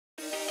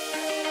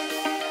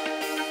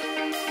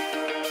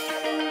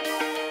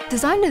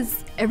Design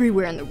is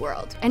everywhere in the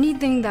world.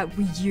 Anything that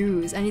we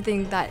use,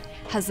 anything that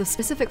has a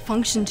specific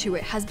function to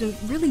it has been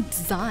really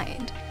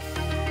designed.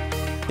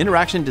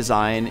 Interaction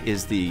design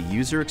is the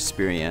user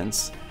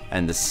experience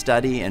and the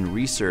study and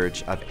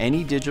research of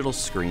any digital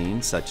screen,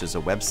 such as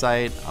a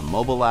website, a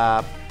mobile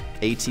app,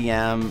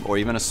 ATM, or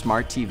even a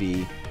smart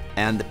TV,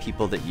 and the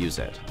people that use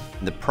it.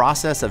 The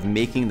process of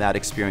making that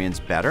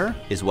experience better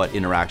is what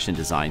interaction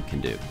design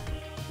can do.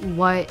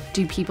 What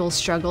do people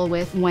struggle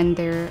with when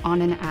they're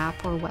on an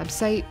app or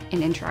website?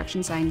 In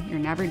interaction design, you're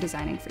never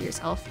designing for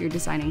yourself, you're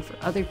designing for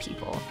other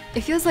people.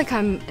 It feels like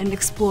I'm an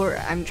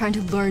explorer. I'm trying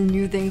to learn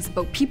new things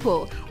about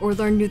people or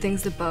learn new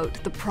things about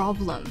the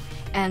problem.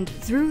 And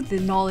through the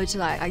knowledge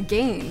that I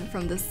gain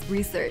from this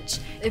research,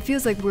 it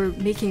feels like we're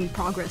making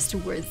progress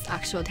towards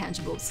actual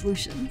tangible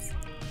solutions.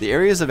 The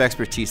areas of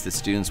expertise that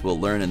students will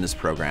learn in this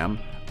program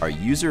are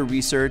user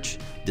research,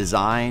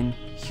 design,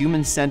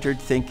 human-centered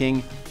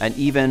thinking, and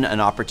even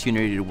an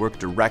opportunity to work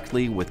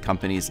directly with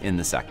companies in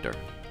the sector.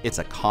 It's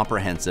a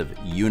comprehensive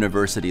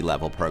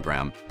university-level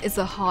program. It's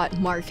a hot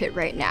market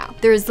right now.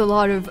 There's a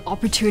lot of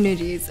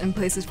opportunities and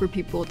places for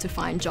people to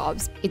find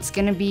jobs. It's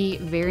going to be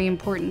very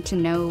important to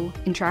know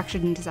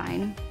interaction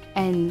design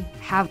and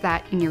have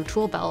that in your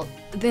tool belt.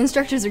 The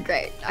instructors are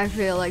great. I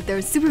feel like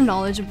they're super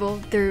knowledgeable.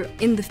 They're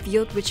in the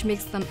field, which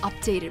makes them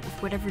updated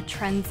with whatever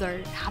trends are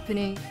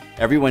happening.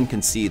 Everyone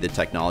can see that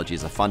technology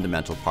is a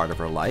fundamental part of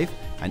our life,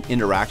 and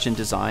interaction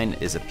design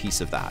is a piece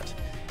of that.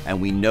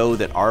 And we know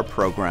that our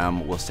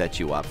program will set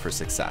you up for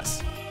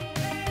success.